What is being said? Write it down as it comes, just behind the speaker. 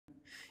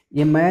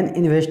A man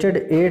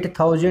invested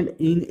 8,000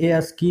 in a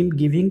scheme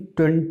giving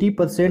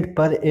 20%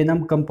 per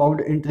annum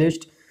compound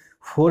interest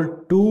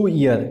for 2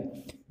 years.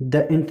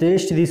 The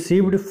interest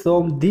received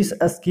from this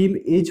scheme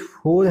is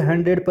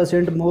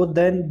 400% more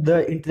than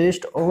the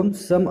interest on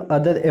some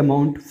other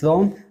amount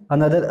from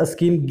another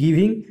scheme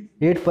giving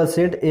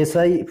 8%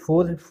 SI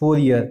for 4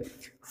 years.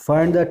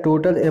 Find the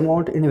total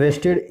amount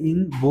invested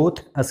in both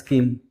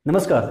scheme.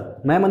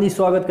 नमस्कार, मैं मनीष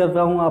स्वागत कर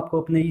रहा हूं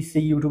आपको अपने इस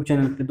YouTube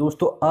channel पे।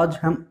 दोस्तों, आज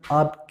हम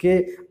आपके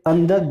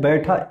अंदर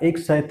बैठा एक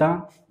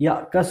शैतान या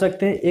कह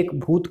सकते हैं एक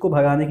भूत को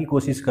भगाने की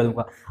कोशिश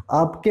करूंगा।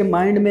 आपके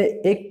माइंड में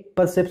एक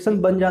परसेप्शन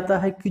बन जाता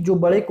है कि जो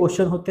बड़े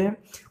क्वेश्चन होते हैं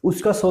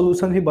उसका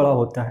सॉल्यूशन भी बड़ा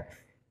होता है।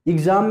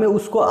 एग्ज़ाम में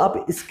उसको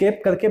आप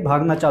स्केप करके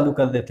भागना चालू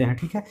कर देते हैं,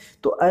 ठीक है।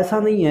 तो ऐसा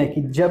नहीं है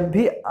कि जब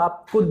भी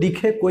आपको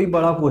दिखे कोई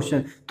बड़ा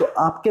क्वेश्चन तो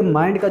आपके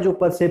माइंड का जो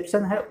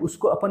परसेप्शन है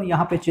उसको अपन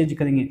यहाँ पे चेंज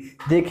करेंगे,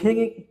 देखेंगे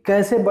कि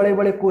कैसे बड़े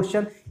बड़े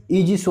क्वेश्चन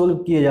इजी सोल्व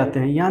किए जाते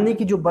हैं। यानी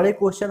कि जो बड़े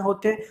क्वेश्चन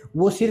होते हैं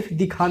वो सिर्फ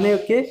दिखाने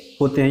के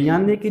होते हैं,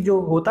 यानी कि जो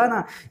होता है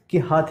ना कि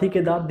हाथी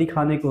के दांत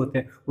दिखाने के होते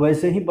हैं,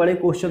 वैसे ही बड़े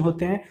क्वेश्चन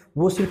होते हैं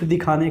वो सिर्फ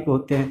दिखाने के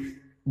होते हैं।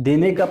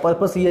 देने का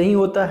पर्पस यही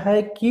होता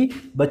है कि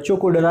बच्चों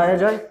को डराया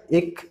जाए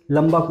एक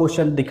लंबा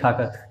क्वेश्चन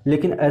दिखाकर,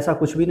 लेकिन ऐसा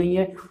कुछ भी नहीं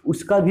है।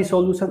 उसका भी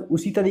सॉल्यूशन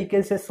उसी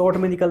तरीके से शॉर्ट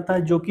में निकलता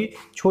है जो कि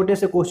छोटे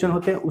से क्वेश्चन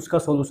होते हैं उसका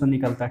सॉल्यूशन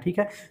निकलता है, ठीक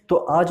है। तो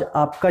आज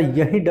आपका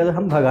यही डर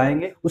हम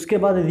भगाएंगे। उसके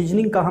बाद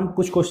रीजनिंग का हम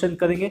कुछ क्वेश्चन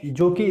करेंगे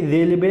जो कि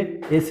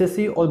रेलवे,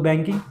 एसएससी और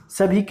बैंकिंग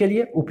सभी के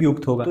लिए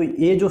उपयुक्त होगा। तो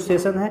ये जो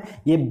सेशन है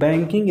ये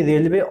बैंकिंग,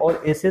 रेलवे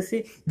और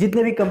एसएससी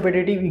जितने भी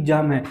कम्पिटिटिव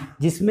एग्जाम हैं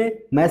जिसमें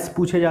मैथ्स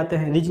पूछे जाते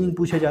हैं, रीजनिंग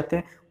पूछे जाते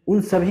हैं,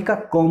 उन सभी का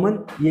कॉमन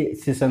ये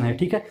सेशन है,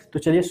 ठीक है। तो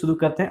चलिए शुरू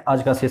करते हैं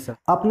आज का सेशन।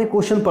 आपने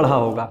क्वेश्चन पढ़ा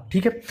होगा,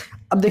 ठीक है।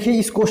 अब देखिए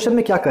इस क्वेश्चन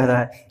में क्या कह रहा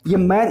है। ये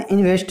मैन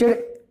इन्वेस्टेड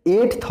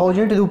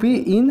 8,000 रुपी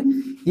इन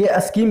ये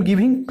स्कीम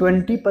गिविंग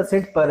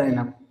 20% पर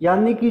एनम,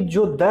 यानी कि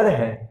जो दर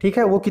है, ठीक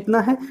है, वो कितना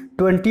है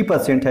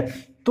 20% है।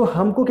 तो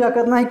हमको क्या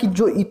करना है कि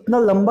जो इतना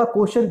लंबा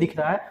क्वेश्चन दिख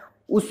रहा है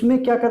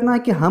उसमें क्या करना है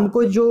कि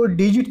हमको जो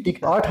डिजिट दिख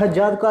रहा है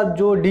 8,000 का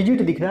जो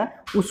डिजिट दिख रहा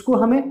है उसको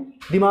हमें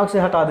दिमाग से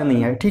हटा देनी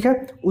है, ठीक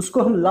है।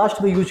 उसको हम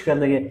लास्ट में यूज कर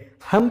लेंगे।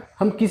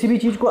 हम किसी भी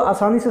चीज़ को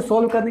आसानी से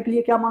सॉल्व करने के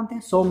लिए क्या मानते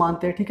हैं, 100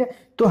 मानते हैं, ठीक है।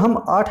 तो हम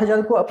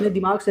 8,000 को अपने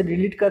दिमाग से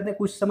डिलीट कर दें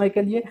कुछ समय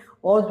के लिए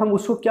और हम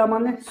उसको क्या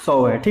मान लें,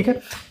 100 है, ठीक है।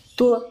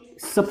 तो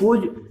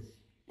सपोज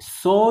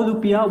 100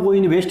 रुपया वो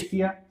इन्वेस्ट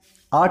किया,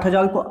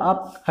 8,000 को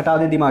आप हटा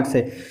दें दिमाग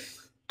से,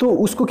 तो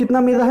उसको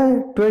कितना मिल रहा है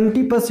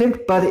 20%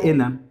 पर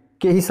एनम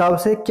के हिसाब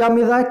से क्या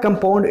मिल रहा है,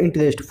 कंपाउंड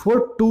इंटरेस्ट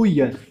फॉर 2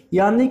 ईयर।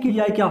 यानी कि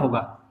यह क्या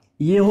होगा,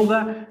 ये होगा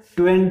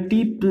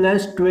 20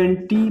 +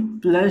 20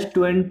 +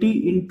 20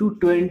 इंटू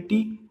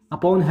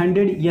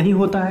 20/100, यही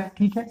होता है,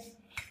 ठीक है।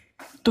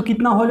 तो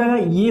कितना हो जाएगा,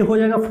 ये हो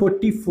जाएगा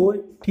 44,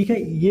 ठीक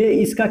है। ये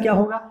इसका क्या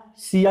होगा,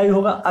 CI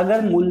होगा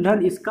अगर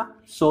मूलधन इसका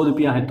 100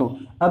 रुपया है। तो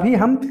अभी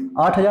हम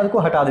 8,000 को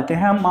हटा देते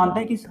हैं, हम मानते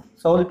हैं कि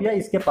 100 रुपया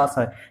इसके पास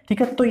है,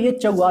 ठीक है। तो ये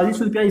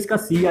 44 रुपया इसका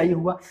CI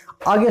हुआ।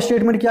 आगे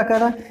स्टेटमेंट क्या कह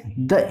रहा है,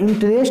 the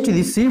interest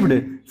received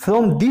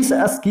from this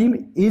scheme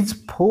is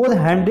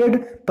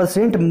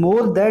 400%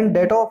 more than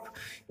date of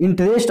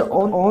interest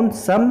on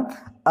some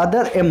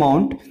other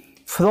amount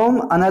from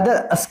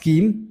another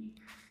scheme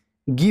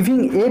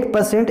giving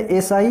 8%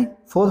 SI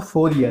for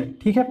 4 year,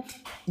 ठीक है।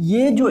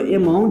 ये जो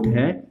अमाउंट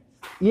है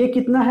ये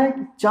कितना है,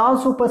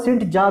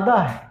 400% ज़्यादा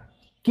है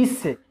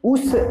किससे,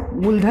 उस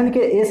मूलधन के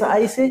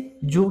SI से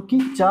जो कि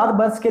 4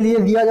 वर्ष के लिए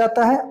दिया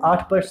जाता है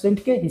 8%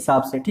 के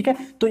हिसाब से, ठीक है।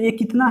 तो ये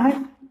कितना है,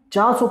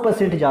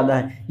 400% ज़्यादा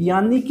है।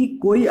 यानी कि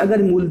कोई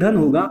अगर मूलधन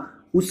होगा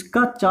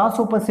उसका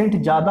 400%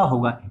 ज़्यादा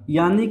होगा,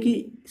 यानी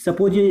कि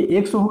सपोज ये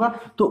 100 होगा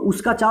तो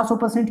उसका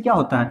 400% क्या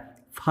होता है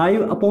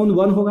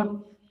 5/1 होगा।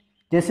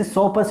 जैसे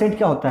 100%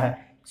 क्या होता है,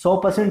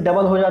 100%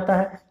 डबल हो जाता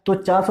है, तो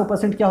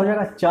 400% क्या हो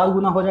जाएगा, 4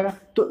 गुना हो जाएगा।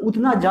 तो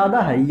उतना ज़्यादा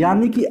है,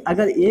 यानी कि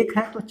अगर 1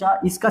 है तो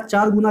इसका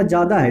 4 गुना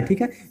ज़्यादा है,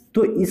 ठीक है।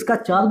 तो इसका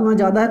 4 गुना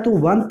ज़्यादा है तो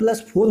 1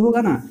 + 4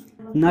 होगा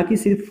ना कि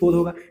सिर्फ 4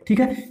 होगा, ठीक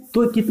है।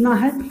 तो कितना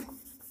है,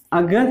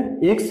 अगर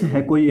x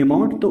है कोई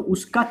अमाउंट तो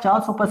उसका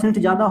 400%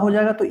 ज़्यादा हो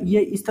जाएगा। तो ये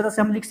इस तरह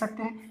से हम लिख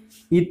सकते हैं,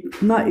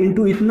 इतना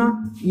इंटू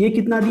इतना, ये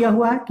कितना दिया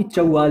हुआ है कि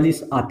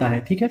 44 आता है,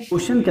 ठीक है।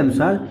 क्वेश्चन के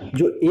अनुसार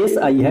जो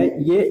SI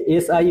है ये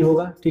SI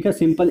होगा, ठीक है,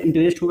 सिंपल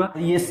इंटरेस्ट होगा।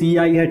 ये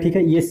CI है, ठीक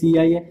है, ये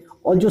CI है,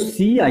 और जो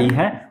CI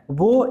है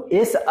वो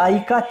SI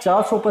का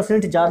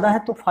 400% ज़्यादा है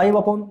तो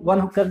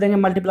 5/1 कर देंगे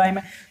मल्टीप्लाई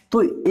में।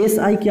 तो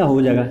SI क्या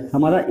हो जाएगा,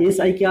 हमारा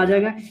SI क्या आ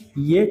जाएगा,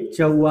 ये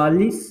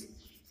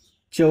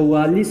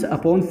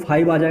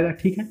 44/5 आ जाएगा,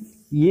 ठीक है।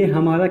 ये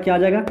हमारा क्या आ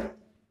जाएगा,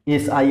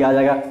 SI आ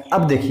जाएगा।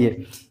 अब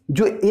देखिए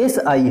जो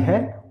SI है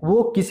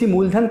वो किसी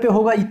मूलधन पे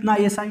होगा इतना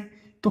SI,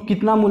 तो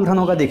कितना मूलधन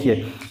होगा,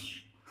 देखिए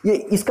ये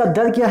इसका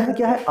दर क्या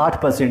है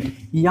 8%,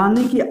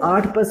 यानी कि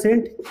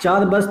 8%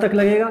 4 वर्ष तक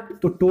लगेगा।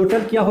 तो टोटल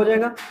क्या हो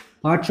जाएगा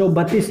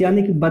 832,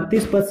 यानी कि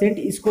 32%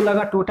 इसको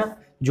लगा टोटल।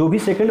 जो भी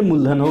सेकंड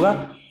मूलधन होगा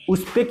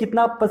उस पर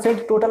कितना परसेंट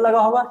टोटल लगा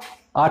होगा,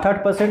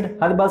 8%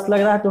 हर वर्ष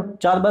लग रहा है तो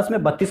 4 वर्ष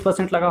में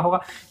 32% लगा होगा।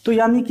 तो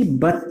यानी कि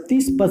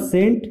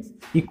 32%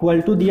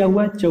 इक्वल टू दिया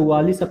हुआ है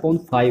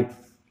 44/5,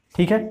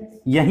 ठीक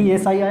है। यही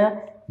SI आया।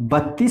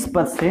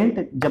 32%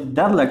 जब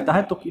दर लगता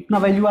है तो कितना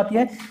वैल्यू आती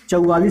है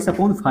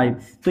 44/5।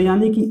 तो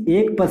यानी कि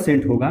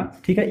 1% होगा,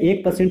 ठीक है,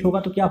 1% होगा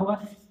तो क्या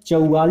होगा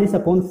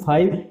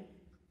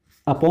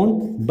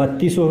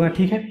 44/5/32 होगा,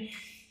 ठीक है।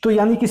 तो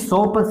यानी कि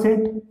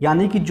 100%,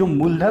 यानी कि जो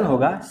मूलधन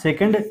होगा,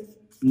 सेकंड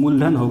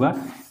मूलधन होगा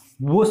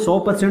वो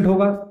 100%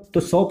 होगा। तो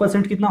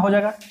 100% कितना हो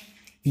जाएगा,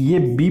 ये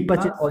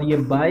 20 और ये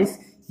 22,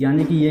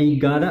 यानी कि ये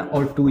 11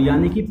 और 2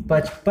 यानी कि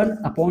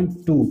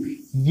 55/2।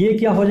 ये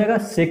क्या हो जाएगा,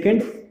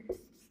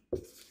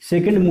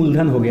 सेकंड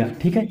मूलधन हो गया,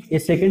 ठीक है, ये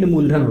सेकंड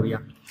मूलधन हो गया।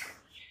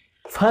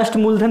 फर्स्ट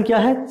मूलधन क्या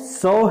है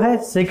 100 है,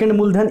 सेकंड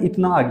मूलधन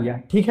इतना आ गया,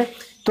 ठीक है।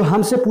 तो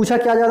हमसे पूछा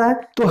क्या जा रहा है,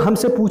 तो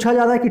हमसे पूछा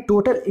जा रहा है कि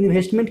टोटल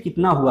इन्वेस्टमेंट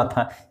कितना हुआ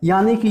था,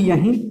 यानी कि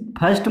यही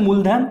फर्स्ट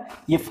मूलधन,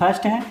 ये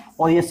फर्स्ट है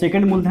और ये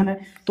सेकंड मूलधन है।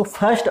 तो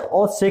फर्स्ट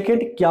और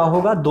सेकंड क्या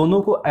होगा,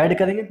 दोनों को ऐड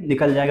करेंगे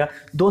निकल जाएगा,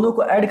 दोनों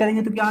को ऐड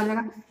करेंगे तो क्या आ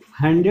जाएगा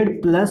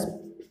 100 +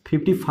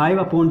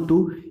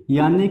 55/2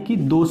 यानी कि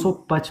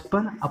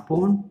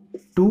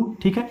 255/2,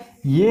 ठीक है।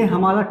 ये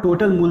हमारा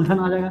टोटल मूलधन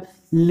आ जाएगा।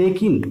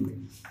 लेकिन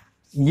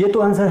ये तो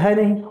आंसर है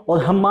नहीं,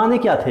 और हम माने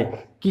क्या थे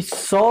कि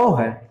 100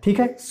 है, ठीक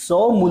है,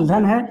 100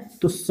 मूलधन है।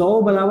 तो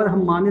 100 बराबर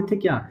हम माने थे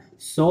क्या,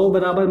 100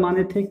 बराबर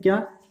माने थे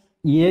क्या,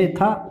 ये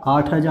था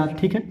 8000,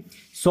 ठीक है।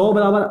 100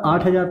 बराबर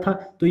 8000 था,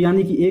 तो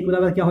यानी कि 1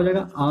 बराबर क्या हो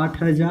जाएगा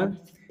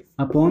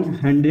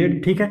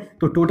 8000/100, ठीक है।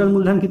 तो टोटल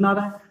मूलधन कितना आ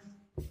रहा है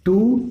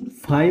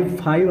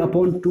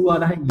 255/2 आ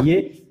रहा है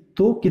ये।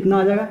 तो कितना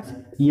आ जाएगा,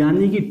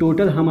 यानी कि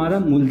टोटल हमारा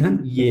मूलधन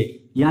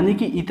ये, यानी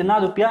कि इतना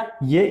रुपया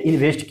ये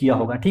इन्वेस्ट किया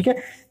होगा, ठीक है।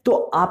 तो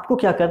आपको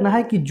क्या करना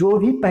है कि जो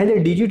भी पहले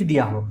डिजिट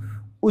दिया हो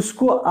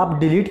उसको आप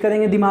डिलीट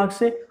करेंगे दिमाग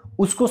से,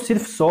 उसको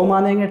सिर्फ 100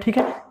 मानेंगे, ठीक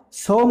है।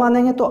 100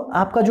 मानेंगे तो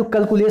आपका जो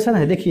कैलकुलेशन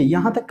है, देखिए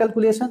यहाँ तक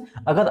कैलकुलेशन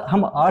अगर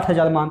हम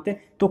 8000 मानते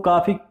तो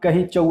काफ़ी,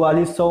 कहीं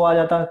 4400 आ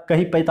जाता,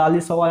 कहीं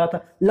 4500 आ जाता,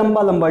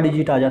 लंबा लंबा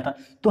डिजिट आ जाता।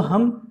 तो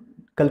हम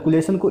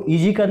कैलकुलेशन को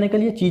इजी करने के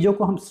लिए चीज़ों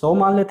को हम 100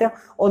 मान लेते हैं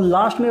और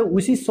लास्ट में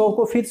उसी 100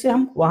 को फिर से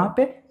हम वहाँ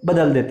पे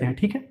बदल देते हैं,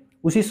 ठीक है।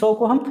 उसी 100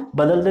 को हम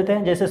बदल देते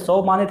हैं, जैसे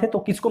 100 माने थे तो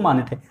किसको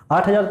माने थे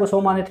 8000 को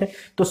 100 माने थे,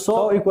 तो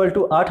 100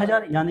 =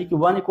 8000 यानी कि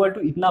 1 =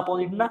 इतना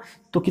अपॉन इतना।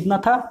 तो कितना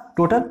था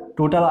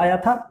टोटल आया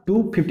था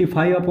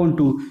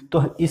 255/2।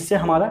 तो इससे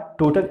हमारा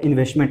टोटल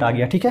इन्वेस्टमेंट आ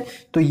गया, ठीक है।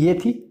 तो ये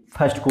थी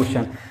फर्स्ट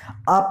क्वेश्चन।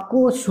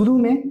 आपको शुरू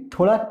में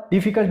थोड़ा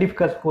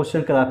डिफिकल्ट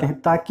क्वेश्चन कराते हैं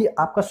ताकि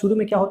आपका शुरू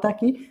में क्या होता है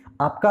कि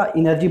आपका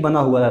एनर्जी बना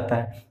हुआ रहता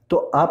है, तो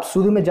आप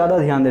शुरू में ज़्यादा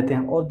ध्यान देते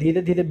हैं और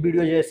धीरे धीरे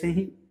वीडियो जैसे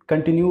ही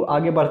कंटिन्यू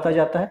आगे बढ़ता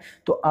जाता है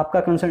तो आपका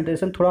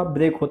कंसंट्रेशन थोड़ा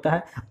ब्रेक होता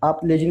है, आप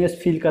लेजीनेस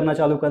फील करना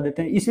चालू कर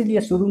देते हैं,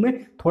 इसीलिए शुरू में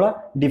थोड़ा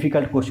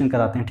डिफिकल्ट क्वेश्चन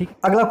कराते हैं, ठीक।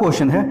 अगला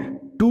क्वेश्चन है,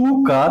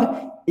 2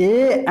 car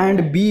A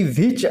and B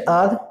which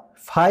are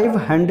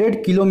 500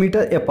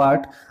 kilometre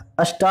apart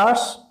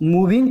starts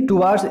moving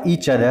towards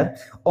each other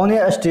on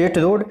a straight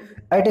road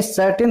at a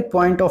certain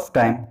point of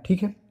time,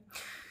 ठीक है।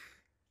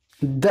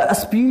 The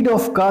speed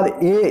of car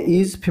A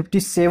is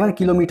 57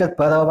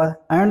 km/h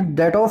and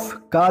that of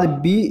car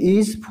B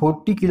is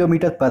 40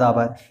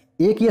 km/h।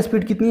 A की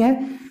speed कितनी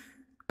है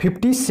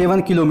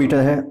 57 kilometre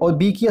है और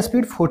B की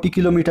speed 40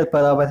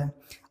 km/h है।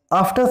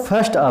 After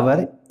first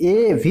hour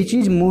A which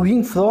is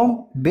moving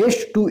from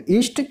west to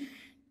east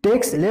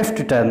takes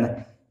left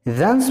turn,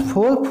 runs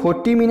for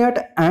 40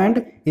 minutes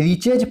and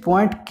reaches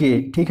point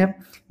K, ठीक है।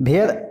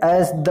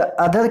 Whereas the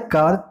other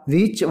car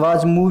which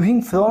was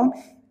moving from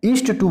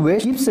east to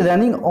west keeps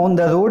running on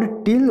the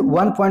road till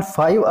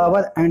 1.5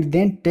 hour and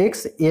then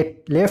takes a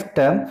left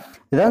turn,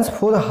 runs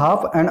for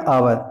half an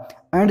hour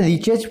and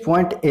reaches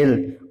point L.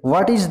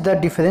 What is the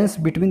difference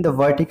between the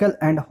vertical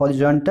and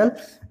horizontal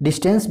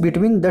distance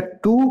between the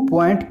two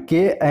point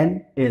K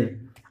and L?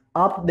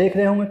 आप देख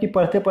रहे होंगे कि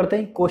पढ़ते पढ़ते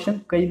ही question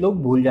कई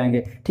लोग भूल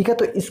जाएंगे, ठीक है।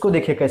 तो इसको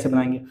देखिए कैसे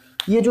बनाएंगे।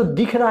 ये जो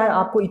दिख रहा है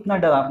आपको इतना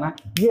डरावना,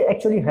 ये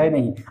एक्चुअली है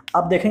नहीं।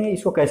 आप देखेंगे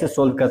इसको कैसे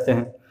सोल्व करते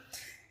हैं।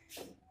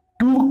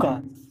 2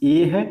 का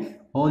A है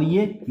और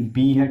ये B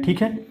है,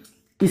 ठीक है।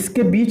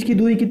 इसके बीच की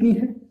दूरी कितनी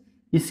है,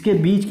 इसके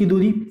बीच की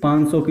दूरी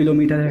 500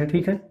 किलोमीटर है,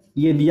 ठीक है।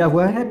 ये दिया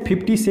हुआ है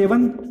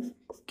 57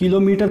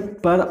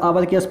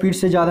 km/h की स्पीड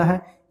से जा रहा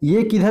है।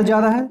 ये किधर जा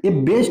रहा है, ये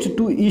वेस्ट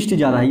टू ईस्ट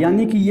जा रहा है,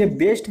 यानी कि ये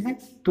वेस्ट है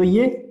तो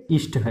ये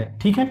ईस्ट है,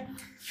 ठीक है।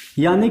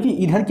 यानी कि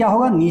इधर क्या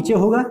होगा, नीचे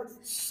होगा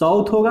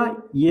साउथ होगा,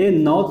 ये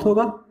नॉर्थ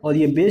होगा और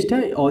ये वेस्ट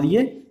है और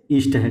ये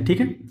ईस्ट है, ठीक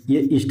है। ये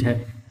ईस्ट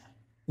है,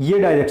 ये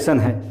डायरेक्शन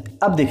है।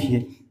 अब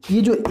देखिए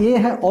ये जो A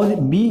है और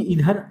B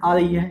इधर आ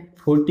रही है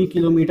 40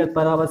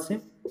 km/h से,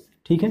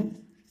 ठीक है।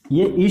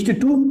 ये ईस्ट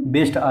टू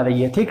वेस्ट आ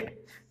रही है,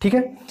 ठीक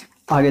है।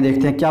 आगे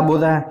देखते हैं क्या बोल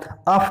रहा है।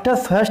 After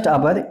first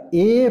hour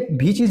A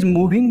which is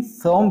moving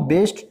from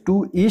west to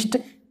east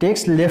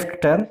takes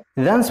left turn,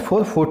 runs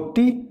for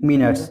 40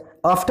 minutes.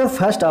 After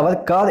first hour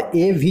car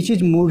A which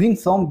is moving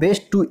from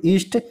west to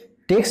east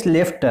takes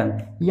left turn,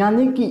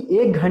 यानी कि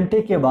 1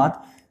 घंटे के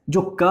बाद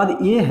जो car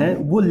ए है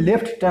वो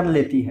left turn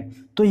लेती है।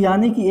 तो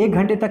यानी कि 1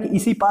 घंटे तक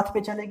इसी पाथ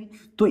पे चलेगी।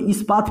 तो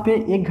इस पाथ पे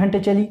 1 घंटे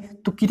चली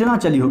तो कितना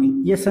चली होगी,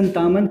 ये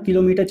 57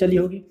 किलोमीटर चली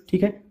होगी,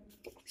 ठीक है।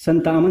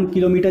 57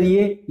 किलोमीटर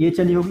ये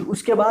चली होगी।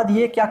 उसके बाद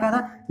ये क्या कर रहा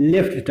है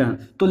लेफ्ट टर्न।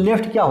 तो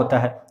लेफ्ट क्या होता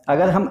है,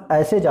 अगर हम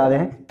ऐसे जा रहे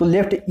हैं तो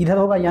लेफ्ट इधर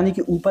होगा यानी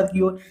कि ऊपर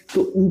की ओर,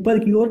 तो ऊपर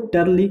की ओर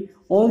टर्न ली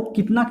और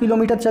कितना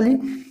किलोमीटर चली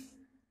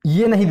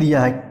ये नहीं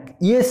दिया है,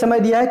 ये समय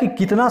दिया है कि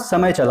कितना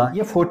समय चला,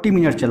 ये 40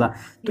 मिनट चला।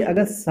 कि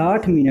अगर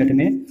 60 मिनट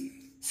में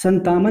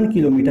 57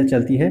 किलोमीटर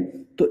चलती है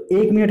तो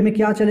 1 मिनट में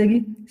क्या चलेगी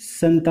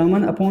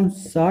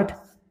 57/60,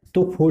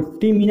 तो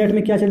 40 मिनट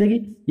में क्या चलेगी,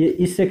 ये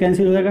इससे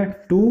कैंसिल हो जाएगा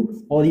 2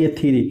 और ये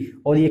 3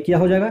 और ये क्या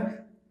हो जाएगा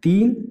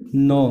 3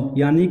 9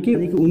 यानी कि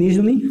 19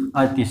 दूनी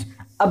 38।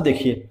 अब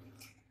देखिए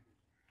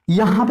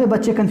यहाँ पे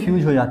बच्चे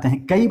कंफ्यूज हो जाते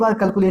हैं, कई बार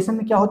कैलकुलेशन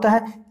में क्या होता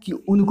है कि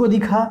उनको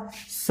दिखा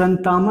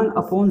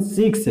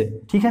 57/6,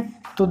 ठीक है,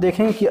 तो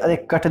देखेंगे कि अरे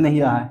कट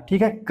नहीं रहा है,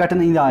 ठीक है, कट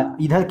नहीं रहा है,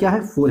 इधर क्या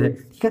है 4 है,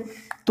 ठीक है,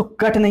 तो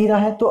कट नहीं रहा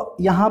है। तो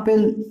यहाँ पे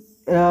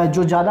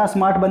जो ज़्यादा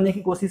स्मार्ट बनने की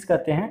कोशिश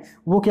करते हैं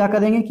वो क्या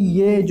करेंगे कि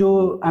ये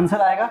जो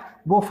आंसर आएगा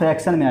वो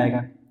फ्रैक्शन में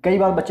आएगा। कई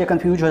बार बच्चे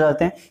कंफ्यूज हो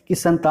जाते हैं कि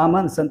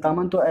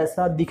 57 तो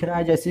ऐसा दिख रहा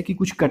है जैसे कि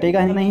कुछ कटेगा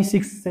ही नहीं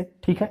 6 से,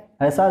 ठीक है,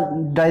 ऐसा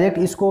डायरेक्ट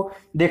इसको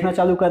देखना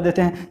चालू कर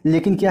देते हैं।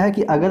 लेकिन क्या है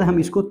कि अगर हम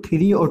इसको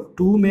 3 और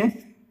 2 में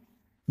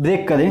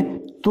ब्रेक करें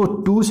तो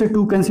 2 से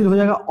 2 कैंसिल हो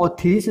जाएगा और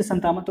 3 से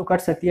 57 तो कट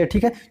सकती है,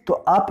 ठीक है। तो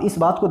आप इस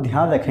बात को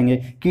ध्यान रखेंगे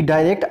कि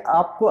डायरेक्ट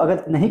आपको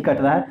अगर नहीं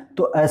कट रहा है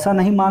तो ऐसा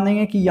नहीं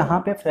मानेंगे कि यहाँ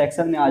पे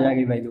फ्रैक्शन में आ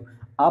जाएगी वैल्यू,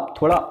 आप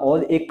थोड़ा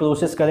और एक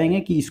प्रोसेस करेंगे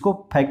कि इसको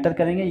फैक्टर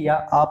करेंगे या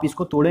आप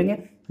इसको तोड़ेंगे,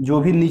 जो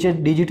भी नीचे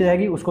डिजिट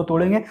रहेगी उसको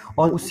तोड़ेंगे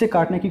और उससे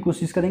काटने की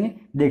कोशिश करेंगे,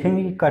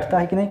 देखेंगे कि कटता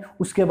है कि नहीं,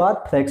 उसके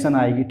बाद फ्रैक्शन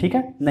आएगी, ठीक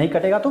है, नहीं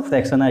कटेगा तो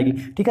फ्रैक्शन आएगी,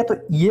 ठीक है। तो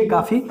ये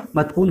काफ़ी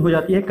महत्वपूर्ण हो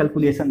जाती है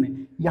कैलकुलेशन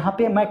में। यहाँ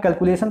पे मैं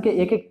कैलकुलेशन के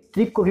एक एक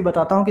ट्रिक को भी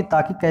बताता हूँ कि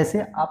ताकि कैसे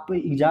आप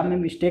एग्जाम में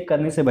मिस्टेक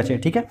करने से बचें,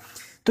 ठीक है।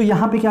 तो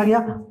यहाँ पे क्या गया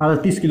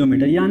 38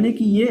 किलोमीटर, यानी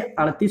कि ये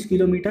 38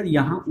 किलोमीटर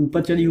यहाँ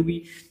ऊपर चली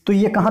होगी, तो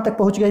ये कहाँ तक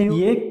पहुँच गई,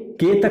 ये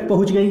के तक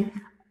पहुँच गई।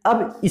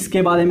 अब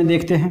इसके बारे में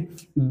देखते हैं,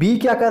 बी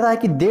क्या कर रहा है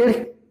कि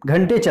 1.5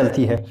 घंटे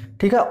चलती है,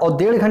 ठीक है, और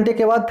 1.5 घंटे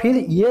के बाद फिर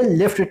ये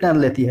लेफ्ट टर्न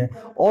लेती है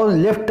और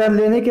लेफ्ट टर्न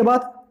लेने के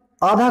बाद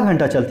आधा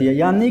घंटा चलती है,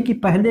 यानी कि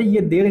पहले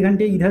ये 1.5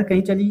 घंटे इधर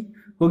कहीं चली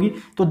होगी,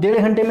 तो 1.5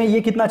 घंटे में ये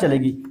कितना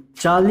चलेगी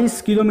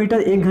 40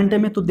 किलोमीटर 1 घंटे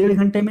में, तो 1.5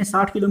 घंटे में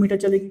 60 किलोमीटर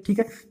चलेगी, ठीक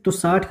है, तो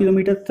 60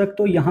 किलोमीटर तक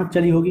तो यहाँ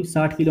चली होगी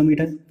 60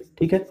 किलोमीटर,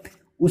 ठीक है।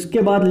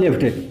 उसके बाद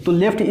लेफ्ट, तो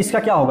लेफ्ट इसका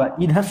क्या होगा,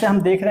 इधर से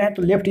हम देख रहे हैं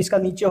तो लेफ्ट इसका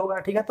नीचे होगा,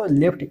 ठीक है, तो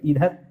लेफ्ट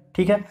इधर,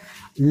 ठीक है,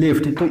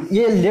 लेफ्ट, तो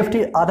ये लेफ्ट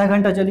आधा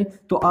घंटा चली,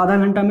 तो आधा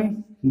घंटा में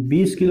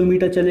 20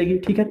 किलोमीटर चलेगी,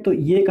 ठीक है, तो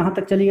ये कहाँ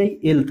तक चली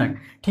गई एल तक,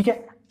 ठीक है।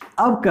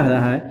 अब कह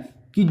रहा है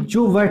कि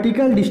जो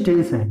वर्टिकल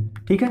डिस्टेंस है,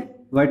 ठीक है,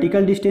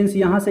 वर्टिकल डिस्टेंस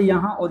यहाँ से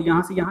यहाँ और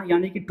यहाँ से यहाँ,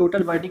 यानी कि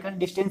टोटल वर्टिकल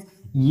डिस्टेंस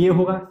ये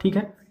होगा, ठीक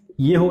है,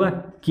 ये होगा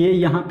के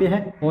यहाँ पे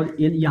है और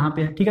एल यहाँ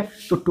पे है, ठीक है,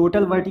 तो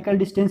टोटल वर्टिकल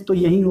डिस्टेंस तो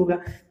यही होगा,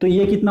 तो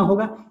ये कितना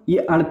होगा,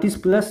 ये 38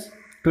 +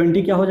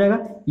 20 क्या हो जाएगा,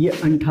 ये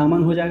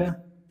 58 हो जाएगा,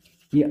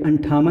 ये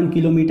 58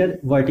 किलोमीटर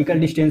वर्टिकल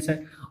डिस्टेंस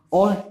है।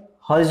 और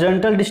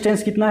हॉरिजॉन्टल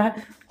डिस्टेंस कितना है,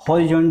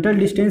 हॉरिजॉन्टल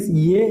डिस्टेंस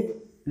ये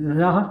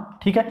रहा,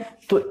 ठीक है,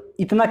 तो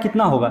इतना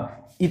कितना होगा,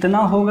 इतना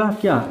होगा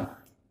क्या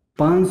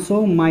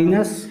 500 -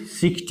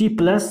 60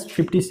 +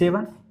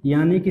 57,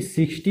 यानी कि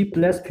 60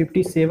 +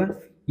 57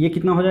 ये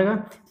कितना हो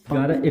जाएगा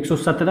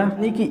 117,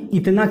 यानी कि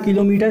इतना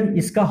किलोमीटर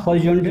इसका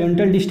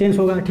हॉरिजॉन्टल डिस्टेंस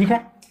होगा, ठीक है।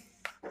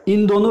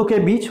 इन दोनों के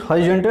बीच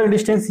हॉरिजॉन्टल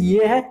डिस्टेंस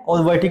ये है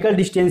और वर्टिकल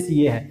डिस्टेंस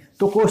ये है,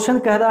 तो क्वेश्चन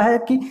कह रहा है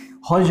कि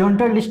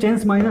horizontal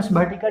distance minus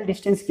vertical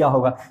distance क्या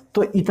होगा,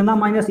 तो इतना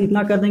माइनस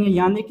इतना कर देंगे,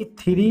 यानी कि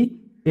 383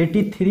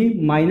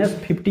 -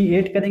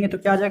 58 करेंगे तो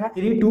क्या आ जाएगा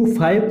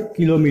 325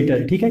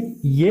 किलोमीटर, ठीक है,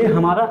 ये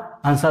हमारा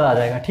आंसर आ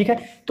जाएगा, ठीक है।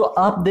 तो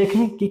आप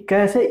देखें कि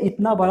कैसे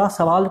इतना बड़ा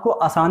सवाल को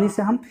आसानी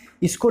से हम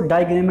इसको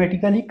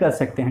डायग्रामेटिकली कर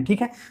सकते हैं,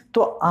 ठीक है।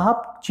 तो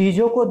आप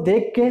चीज़ों को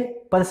देख के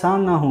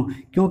परेशान ना हो,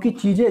 क्योंकि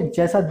चीज़ें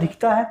जैसा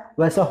दिखता है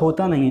वैसा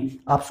होता नहीं है।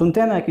 आप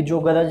सुनते हैं ना कि जो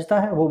गरजता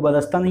है वो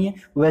बरसता नहीं है,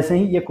 वैसे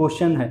ही ये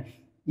क्वेश्चन है,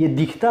 ये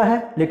दिखता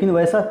है लेकिन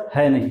वैसा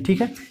है नहीं,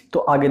 ठीक है। तो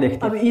आगे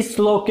देखते हैं, अब इस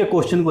श्लोक के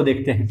क्वेश्चन को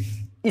देखते हैं।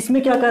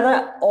 इसमें क्या कर रहा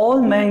है,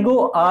 ऑल मैंगो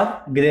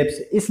आर ग्रेप्स।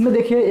 इसमें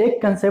देखिए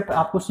एक कंसेप्ट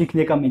आपको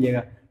सीखने का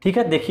मिलेगा, ठीक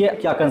है, देखिए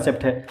क्या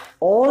कंसेप्ट है,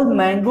 ऑल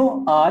मैंगो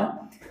आर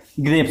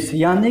ग्रेप्स,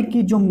 यानी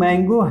कि जो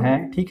मैंगो है,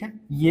 ठीक है,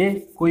 ये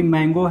कोई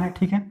मैंगो है,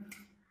 ठीक है,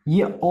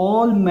 ये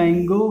ऑल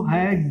मैंगो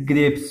है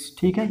ग्रेप्स,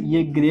 ठीक है,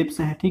 ये ग्रेप्स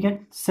है, ठीक है।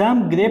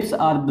 सम grapes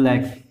are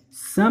black,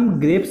 some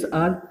grapes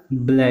are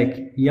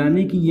black,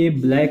 यानी कि ये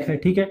ब्लैक है,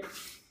 ठीक है।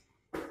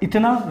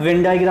 इतना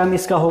वेन डायग्राम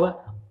इसका होगा,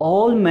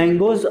 all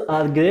mangoes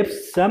are grapes,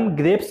 some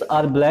grapes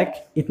are black,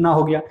 इतना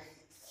हो गया।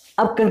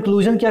 अब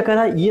कंक्लूजन क्या कर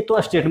रहा है, ये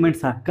तो स्टेटमेंट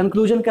था,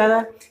 कंक्लूजन कह रहा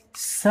है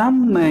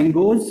सम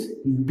mangoes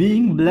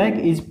being black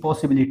is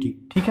possibility,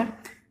 ठीक है,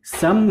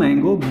 सम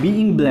मैंगो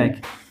बीइंग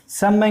ब्लैक,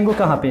 सम मैंगो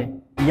कहाँ पे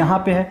है, यहाँ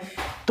पे है,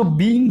 तो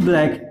बीइंग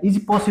ब्लैक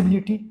इज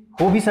पॉसिबिलिटी,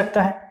 हो भी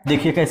सकता है।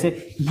 देखिए कैसे,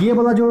 ये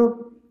वाला जो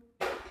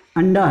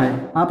अंडा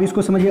है, आप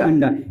इसको समझिए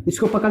अंडा,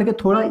 इसको पकड़ के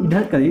थोड़ा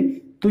इधर करें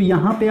तो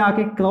यहाँ पे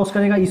आके क्रॉस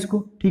करेगा इसको,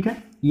 ठीक है,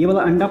 ये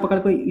वाला अंडा पकड़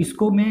कर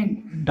इसको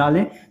में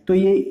डालें तो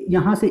ये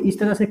यहाँ से इस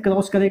तरह से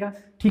क्रॉस करेगा,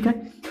 ठीक है।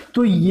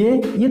 तो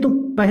ये तो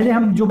पहले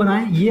हम जो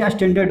बनाए ये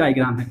स्टैंडर्ड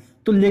डायग्राम है,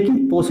 तो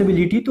लेकिन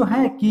पॉसिबिलिटी तो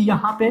है कि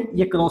यहाँ पे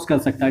ये क्रॉस कर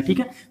सकता है, ठीक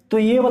है, तो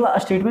ये वाला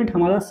स्टेटमेंट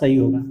हमारा सही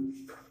होगा।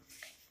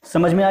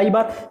 समझ में आई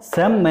बात।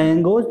 सम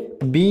mangoes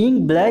being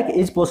black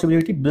is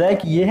possibility, black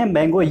ये है,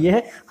 मैंगो ये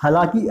है,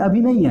 हालांकि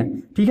अभी नहीं है,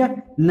 ठीक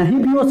है, नहीं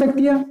भी हो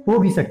सकती है, हो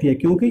भी सकती है,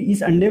 क्योंकि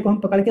इस अंडे को हम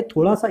पकड़ के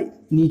थोड़ा सा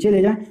नीचे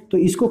ले जाएं तो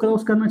इसको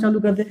क्रॉस करना चालू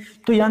कर दे,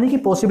 तो यानी कि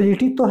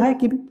पॉसिबिलिटी तो है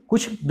कि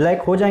कुछ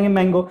ब्लैक हो जाएंगे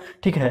मैंगो,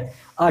 ठीक है।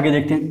 आगे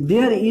देखते हैं,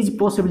 there is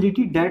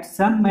possibility that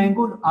some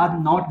mangoes are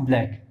not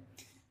black,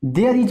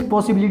 there is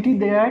possibility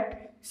that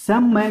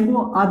some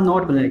mango are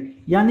not black,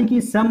 यानी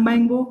कि सम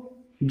मैंगो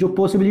जो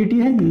पॉसिबिलिटी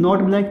है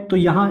नॉट ब्लैक, तो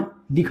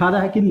यहाँ दिखा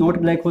रहा है कि नॉट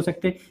ब्लैक हो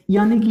सकते हैं,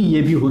 यानी कि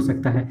ये भी हो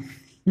सकता है।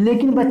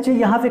 लेकिन बच्चे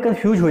यहाँ पे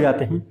कंफ्यूज हो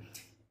जाते हैं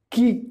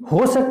कि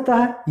हो सकता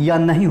है या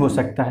नहीं हो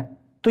सकता है,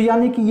 तो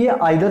यानी कि ये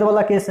आइदर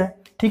वाला केस है,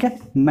 ठीक है,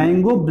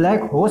 मैंगो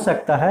ब्लैक हो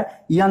सकता है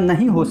या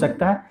नहीं हो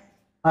सकता है,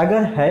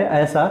 अगर है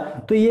ऐसा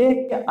तो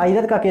ये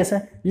आइदर का केस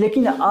है।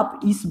 लेकिन आप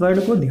इस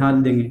वर्ड को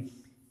ध्यान देंगे,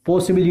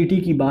 पॉसिबिलिटी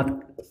की बात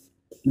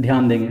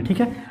ध्यान देंगे, ठीक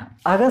है।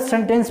 अगर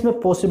सेंटेंस में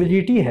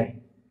पॉसिबिलिटी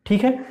है,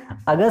 ठीक है,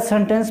 अगर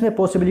सेंटेंस में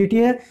पॉसिबिलिटी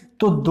है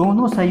तो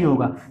दोनों सही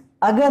होगा।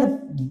 अगर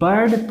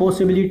वर्ड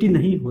पॉसिबिलिटी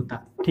नहीं होता,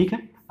 ठीक है,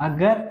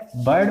 अगर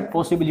वर्ड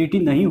पॉसिबिलिटी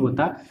नहीं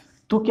होता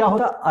तो क्या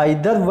होता,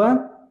 आइदर वन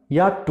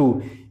या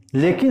टू,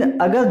 लेकिन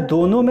अगर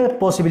दोनों में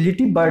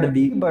पॉसिबिलिटी बढ़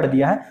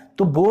दिया है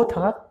तो बोथ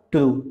आर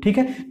ट्रू, ठीक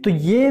है। तो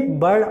ये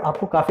वर्ड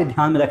आपको काफी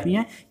ध्यान में रखनी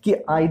है कि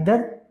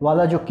आइदर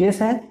वाला जो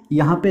केस है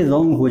यहाँ पे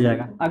रॉन्ग हो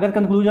जाएगा। अगर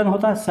कंक्लूजन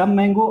होता सम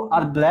mango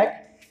are black,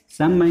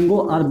 some mango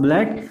are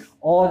black,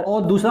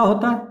 और दूसरा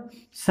होता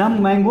सम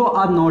मैंगो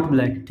आर नॉट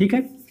ब्लैक, ठीक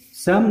है,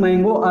 सम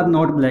मैंगो आर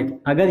नॉट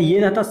ब्लैक, अगर ये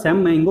रहता सम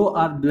मैंगो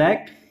आर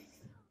ब्लैक,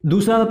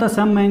 दूसरा रहता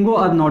सम मैंगो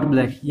आर नॉट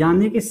ब्लैक,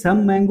 यानी कि सम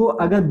मैंगो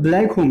अगर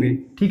ब्लैक होंगे,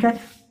 ठीक है,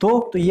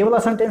 तो ये वाला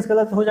सेंटेंस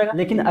गलत हो जाएगा।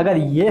 लेकिन अगर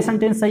ये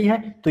सेंटेंस सही है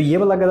तो ये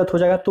वाला गलत हो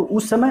जाएगा, तो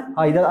उस समय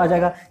आइदर आ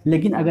जाएगा।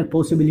 लेकिन अगर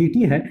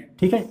पॉसिबिलिटी है,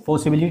 ठीक है,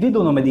 पॉसिबिलिटी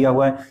दोनों में दिया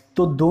हुआ है,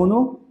 तो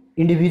दोनों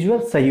इंडिविजुअल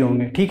सही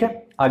होंगे, ठीक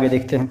है। आगे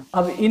देखते हैं,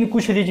 अब इन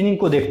कुछ रीजनिंग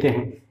को देखते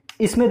हैं।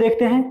 इसमें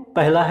देखते हैं,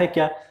 पहला है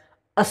क्या,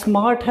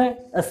 स्मार्ट है,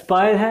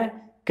 एस्पायर है,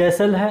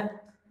 कैसल है,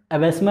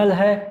 एवेस्मल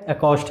है,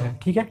 अकॉस्ट है,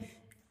 ठीक है।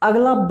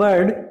 अगला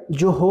वर्ड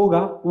जो होगा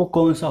वो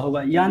कौन सा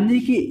होगा, यानी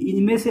कि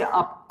इनमें से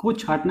आपको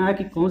छांटना है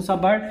कि कौन सा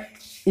वर्ड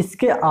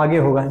इसके आगे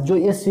होगा, जो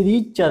ये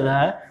सीरीज चल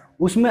रहा है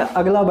उसमें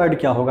अगला वर्ड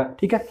क्या होगा,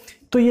 ठीक है।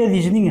 तो ये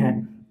रीजनिंग है,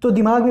 तो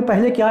दिमाग में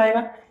पहले क्या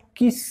आएगा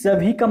कि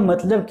सभी का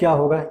मतलब क्या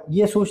होगा,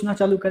 ये सोचना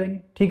चालू करेंगे,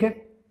 ठीक है।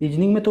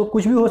 रीजनिंग में तो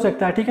कुछ भी हो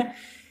सकता है, ठीक है।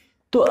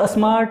 तो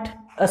स्मार्ट,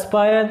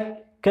 एस्पायर,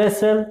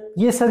 कैसल,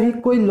 ये सभी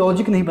कोई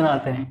लॉजिक नहीं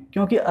बनाते हैं,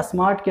 क्योंकि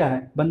स्मार्ट क्या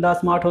है, बंदा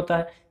स्मार्ट होता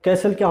है,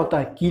 कैसल क्या होता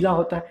है, कीला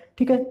होता है,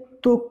 ठीक है।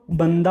 तो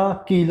बंदा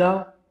कीला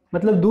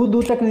मतलब दूर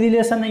दूर तक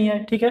रिलेशन नहीं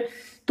है, ठीक है।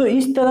 तो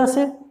इस तरह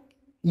से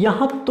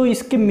यहाँ तो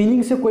इसके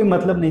मीनिंग से कोई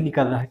मतलब नहीं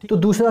निकल रहा है। तो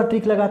दूसरा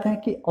ट्रिक लगाते हैं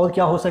कि और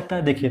क्या हो सकता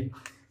है। देखिए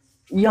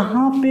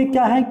यहाँ पे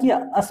क्या है कि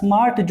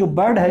स्मार्ट जो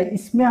वर्ड है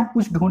इसमें हम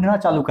कुछ ढूंढना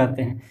चालू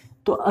करते हैं।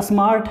 तो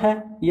स्मार्ट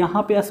है,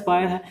 यहाँ पे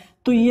एस्पायर है,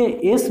 तो ये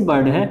एस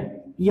वर्ड है,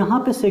 यहाँ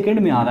पे सेकंड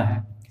में आ रहा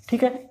है,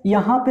 ठीक है,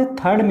 यहाँ पे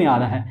थर्ड में आ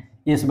रहा है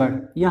एस वर्ड,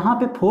 यहाँ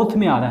पे फोर्थ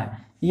में आ रहा है,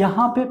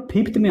 यहाँ पे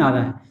फिफ्थ में आ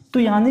रहा है। तो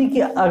यानी कि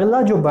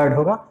अगला जो वर्ड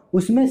होगा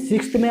उसमें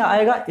सिक्स्थ में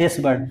आएगा एस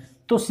वर्ड।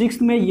 तो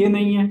सिक्स्थ में ये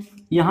नहीं है,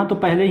 यहाँ तो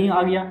पहले ही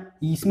आ गया,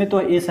 इसमें तो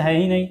एस है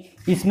ही नहीं,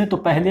 इसमें तो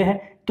पहले है।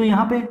 तो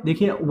यहाँ पे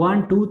देखिए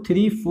 1 2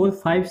 3 4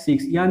 5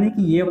 6, यानी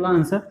कि ये वाला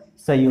आंसर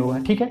सही होगा,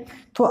 ठीक है।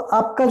 तो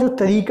आपका जो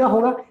तरीका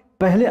होगा,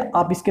 पहले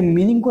आप इसके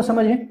मीनिंग को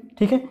समझें,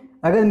 ठीक है।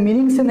 अगर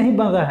मीनिंग से नहीं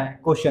बन रहा है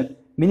क्वेश्चन,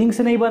 मीनिंग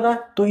से नहीं बन रहा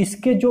तो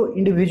इसके जो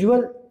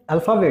इंडिविजुअल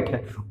अल्फ़ाबेट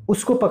है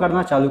उसको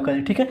पकड़ना चालू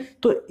करें, ठीक है।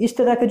 तो इस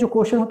तरह के जो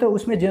क्वेश्चन होते हैं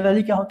उसमें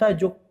जनरली क्या होता है,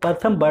 जो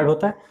प्रथम वर्ड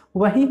होता है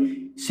वही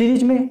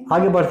सीरीज में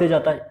आगे बढ़ते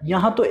जाता है।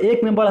 यहाँ तो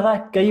एक में बढ़ रहा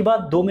है, कई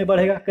बार दो में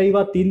बढ़ेगा, कई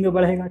बार तीन में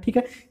बढ़ेगा, ठीक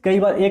है, कई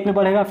बार एक में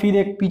बढ़ेगा फिर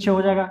एक पीछे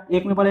हो जाएगा,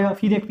 एक में बढ़ेगा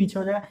फिर एक पीछे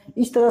हो जाएगा,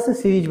 इस तरह से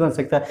सीरीज बन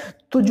सकता है।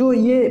 तो जो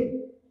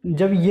ये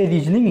जब ये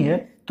रीजनिंग है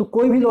तो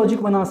कोई भी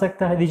लॉजिक बना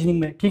सकता है रीजनिंग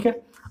में, ठीक है।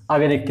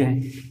 आगे देखते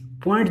हैं,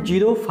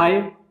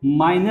 0.05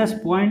 माइनस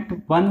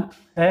 0.1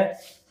 है,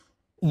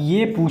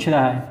 ये पूछ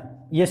रहा है,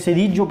 ये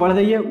सीरीज जो बढ़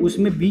रही है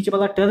उसमें बीच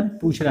वाला टर्म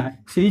पूछ रहा है।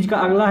 सीरीज का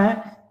अगला है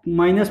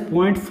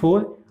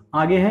 -0.4,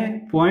 आगे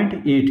है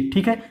 0.8,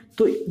 ठीक है।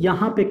 तो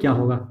यहाँ पे क्या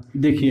होगा,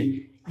 देखिए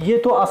ये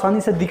तो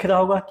आसानी से दिख रहा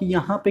होगा कि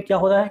यहाँ पे क्या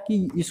हो रहा है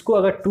कि इसको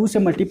अगर 2 से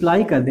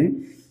मल्टीप्लाई कर दें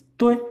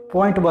तो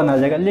 0.1 आ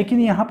जाएगा, लेकिन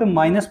यहाँ पे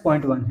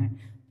 -0.1 है,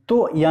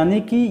 तो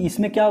यानी कि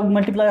इसमें क्या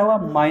मल्टीप्लाई होगा,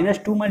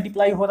 -2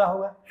 मल्टीप्लाई हो रहा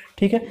होगा,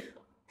 ठीक है।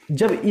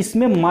 जब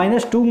इसमें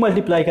 -2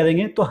 मल्टीप्लाई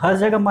करेंगे तो हर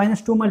जगह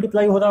 -2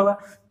 मल्टीप्लाई हो रहा होगा,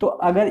 तो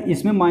अगर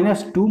इसमें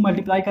 -2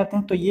 मल्टीप्लाई करते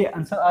हैं तो ये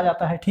आंसर आ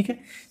जाता है, ठीक है।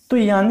 तो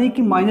यानी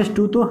कि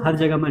 -2 तो हर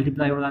जगह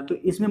मल्टीप्लाई हो रहा है, तो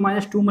इसमें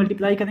 -2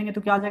 मल्टीप्लाई करेंगे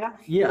तो क्या आ जाएगा,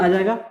 ये आ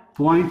जाएगा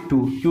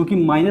 0.2, क्योंकि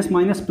माइनस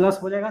माइनस प्लस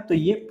हो जाएगा तो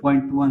ये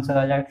 0.2 आंसर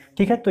आ जाएगा,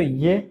 ठीक है। तो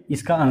ये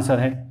इसका आंसर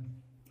है।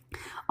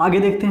 आगे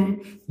देखते हैं,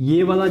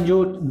 ये वाला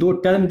जो 2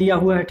 टर्म दिया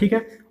हुआ है, ठीक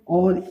है,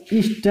 और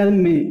इस टर्म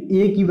में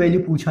ए की वैल्यू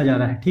पूछा जा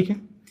रहा है, ठीक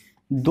है।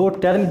 2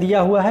 टर्म दिया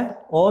हुआ है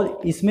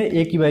और इसमें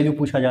ए की वैल्यू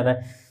पूछा जा रहा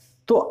है,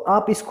 तो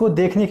आप इसको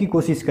देखने की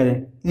कोशिश करें।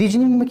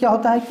 रीजनिंग में क्या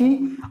होता है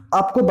कि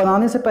आपको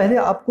बनाने से पहले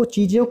आपको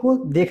चीज़ों को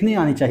देखने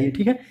आनी चाहिए,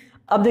 ठीक है।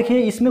 अब देखिए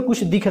इसमें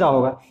कुछ दिख रहा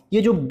होगा,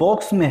 ये जो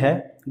बॉक्स में है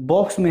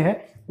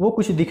वो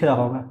कुछ दिख रहा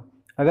होगा।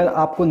 अगर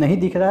आपको नहीं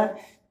दिख रहा है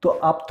तो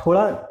आप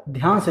थोड़ा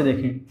ध्यान से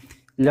देखें।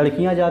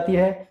 लड़कियां जाती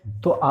है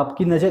तो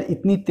आपकी नज़र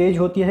इतनी तेज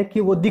होती है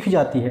कि वो दिख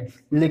जाती है,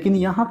 लेकिन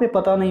यहाँ पे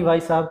पता नहीं भाई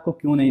साहब को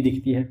क्यों नहीं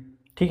दिखती है।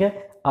 ठीक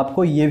है,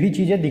 आपको ये भी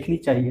चीज़ें दिखनी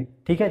चाहिए।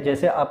 ठीक है,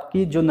 जैसे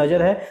आपकी जो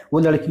नज़र है वो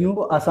लड़कियों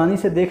को आसानी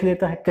से देख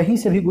लेता है, कहीं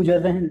से भी गुजर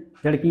रहे हैं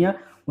लड़कियां,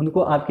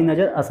 उनको आपकी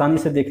नज़र आसानी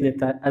से देख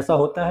लेता है, ऐसा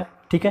होता है।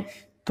 ठीक है,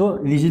 तो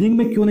रीजनिंग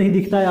में क्यों नहीं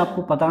दिखता है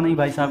आपको, पता नहीं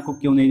भाई साहब को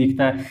क्यों नहीं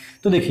दिखता है।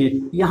 तो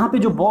देखिए यहाँ पे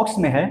जो बॉक्स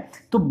में है,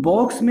 तो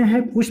बॉक्स में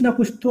है कुछ ना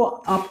कुछ तो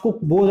आपको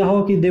बोल रहा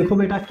हो कि देखो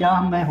बेटा क्या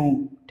मैं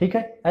हूँ। ठीक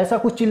है, ऐसा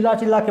कुछ चिल्ला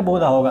चिल्ला के बोल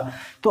रहा होगा,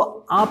 तो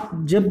आप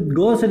जब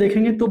गौर से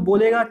देखेंगे तो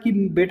बोलेगा कि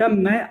बेटा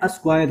मैं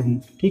स्क्वायर हूँ।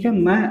 ठीक है,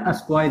 मैं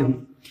स्क्वायर हूँ।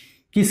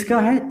 किसका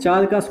है,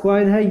 4 का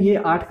स्क्वायर है, ये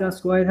 8 का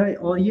स्क्वायर है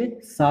और ये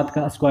 7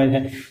 का स्क्वायर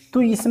है।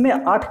 तो इसमें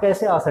 8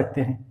 कैसे आ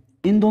सकते हैं,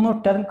 इन दोनों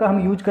टर्म का हम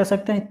यूज कर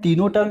सकते हैं,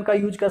 तीनों टर्म का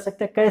यूज कर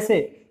सकते हैं। कैसे,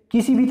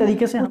 किसी भी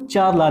तरीके से हम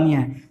 4 लानी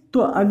है। तो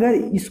अगर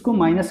इसको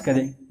माइनस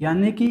करें,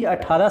 यानी कि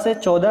 18 से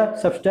 14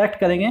 सब्सट्रैक्ट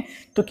करेंगे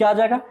तो क्या आ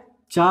जाएगा,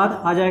 4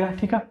 आ जाएगा।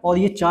 ठीक है, और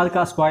ये 4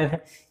 का स्क्वायर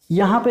है।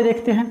 यहाँ पे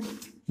देखते हैं,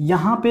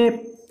 यहाँ पे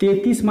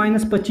 33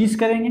 माइनस 25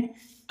 करेंगे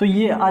तो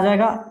ये आ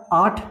जाएगा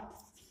 8,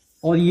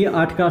 और ये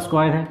 8 का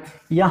स्क्वायर है।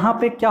 यहाँ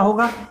पे क्या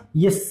होगा,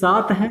 ये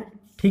 7 है।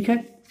 ठीक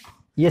है,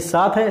 ये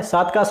 7 है,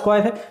 7 का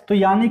स्क्वायर है। तो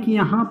यानी कि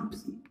यहाँ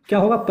क्या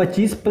होगा,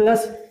 25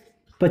 प्लस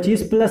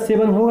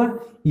 7 होगा,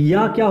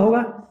 या क्या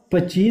होगा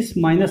 25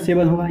 माइनस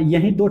 7 होगा।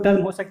 यही दो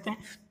टर्म हो सकते हैं।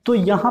 तो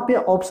यहाँ पे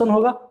ऑप्शन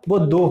होगा वो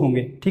 2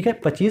 होंगे। ठीक है,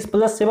 25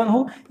 प्लस 7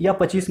 हो या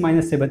 25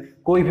 माइनस 7,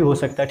 कोई भी हो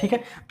सकता है। ठीक है,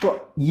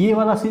 तो ये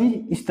वाला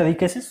सीरीज इस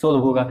तरीके से सोल्व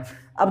होगा।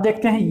 अब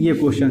देखते हैं ये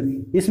क्वेश्चन,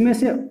 इसमें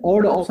से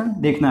ऑड ऑप्शन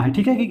देखना है।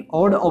 ठीक है, कि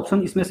ऑड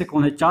ऑप्शन इसमें से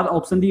कौन है, 4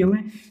 ऑप्शन दिए हुए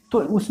हैं, तो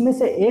उसमें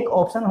से एक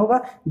ऑप्शन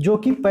होगा जो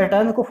कि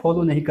पैटर्न को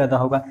फॉलो नहीं कर रहा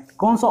होगा।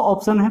 कौन सा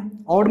ऑप्शन है,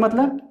 ऑड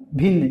मतलब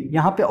भिन्न।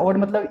 यहाँ पे ऑड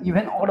मतलब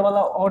इवन ऑड वाला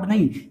ऑड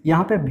नहीं,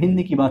 यहाँ पे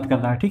भिन्न की बात कर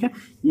रहा है। ठीक है,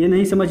 ये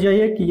नहीं समझ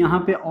जाइए कि यहाँ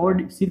पे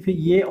ऑड सिर्फ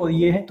ये और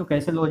ये है तो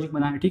कैसे लॉजिक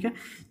बनाए। ठीक है,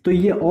 तो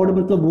ये ऑड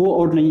मतलब वो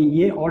ऑड नहीं है,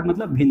 ये ऑड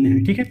मतलब भिन्न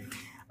है। ठीक है,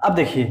 अब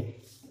देखिए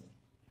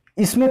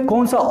इसमें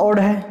कौन सा ऑड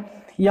है,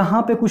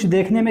 यहाँ पे कुछ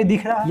देखने में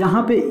दिख रहा है।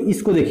 यहाँ पे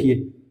इसको देखिए,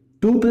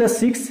 2 +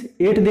 6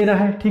 8 दे रहा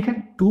है। ठीक है,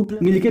 2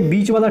 मिलके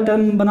बीच वाला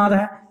टर्म बना रहा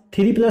है,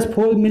 3 +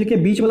 4 मिलके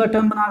बीच वाला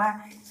टर्म बना रहा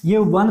है, ये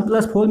 1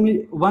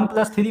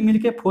 + 3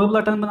 मिलके 4 वाला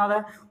टर्म बना रहा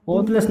है,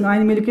 और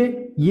 +9 मिलके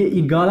ये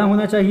 11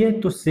 होना चाहिए,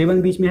 तो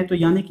 7 बीच में है, तो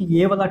यानी कि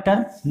ये वाला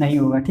टर्म नहीं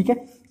होगा। ठीक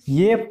है,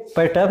 ये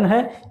पैटर्न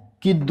है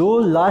कि दो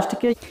लास्ट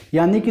के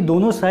यानी कि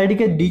दोनों साइड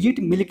के डिजिट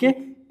मिलके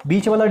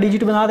बीच वाला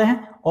डिजिट बना रहे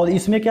हैं, और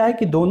इसमें क्या है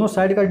कि दोनों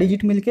साइड का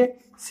डिजिट मिलके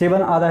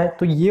 7 आ रहा है,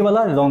 तो ये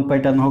वाला रॉन्ग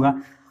पैटर्न होगा।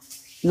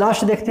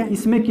 लास्ट देखते हैं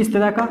इसमें किस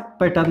तरह का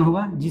पैटर्न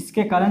होगा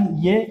जिसके कारण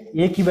ये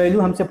ए की वैल्यू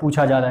हमसे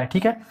पूछा जा रहा है।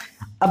 ठीक है,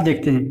 अब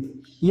देखते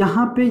हैं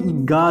यहाँ पे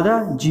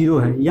 11 0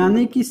 है,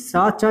 यानी कि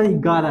 7 4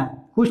 11,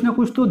 कुछ ना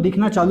कुछ तो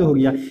दिखना चालू हो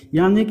गया,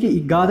 यानी कि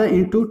 11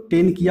 ×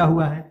 10 किया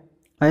हुआ है,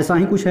 ऐसा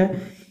ही कुछ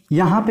है।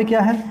 यहाँ पे क्या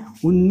है,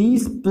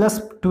 19 +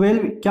 12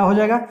 क्या हो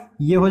जाएगा,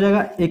 ये हो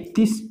जाएगा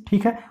 31।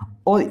 ठीक है,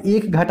 और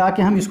एक घटा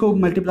के हम इसको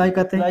मल्टीप्लाई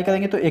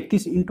करेंगे तो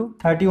 31 ×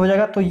 30 हो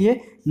जाएगा, तो ये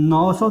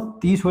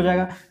 930 हो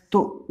जाएगा।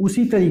 तो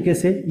उसी तरीके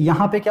से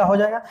यहाँ पे क्या हो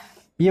जाएगा,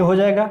 ये हो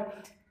जाएगा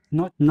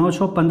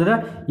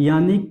 915,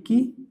 यानी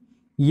कि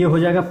ये हो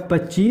जाएगा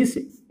 25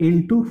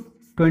 ×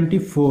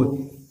 24,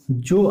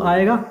 जो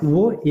आएगा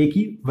वो एक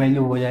ही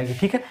वैल्यू हो जाएगी।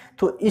 ठीक है,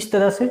 तो इस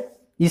तरह से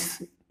इस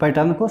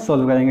पैटर्न को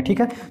सॉल्व करेंगे। ठीक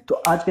है, तो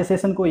आज के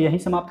सेशन को यहीं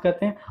समाप्त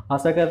करते हैं।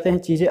 आशा करते हैं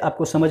चीज़ें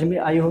आपको समझ में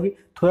आई होगी।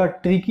 थोड़ा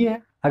ट्रिकी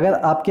है, अगर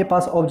आपके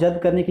पास ऑब्जर्व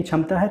करने की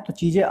क्षमता है तो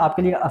चीज़ें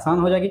आपके लिए आसान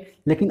हो जाएगी,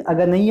 लेकिन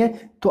अगर नहीं है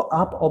तो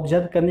आप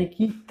ऑब्जर्व करने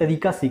की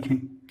तरीका सीखें,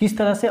 किस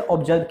तरह से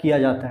ऑब्जर्व किया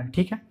जाता है।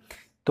 ठीक है,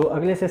 तो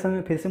अगले सेशन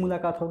में फिर से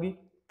मुलाकात होगी,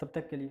 तब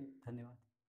तक के लिए धन्यवाद।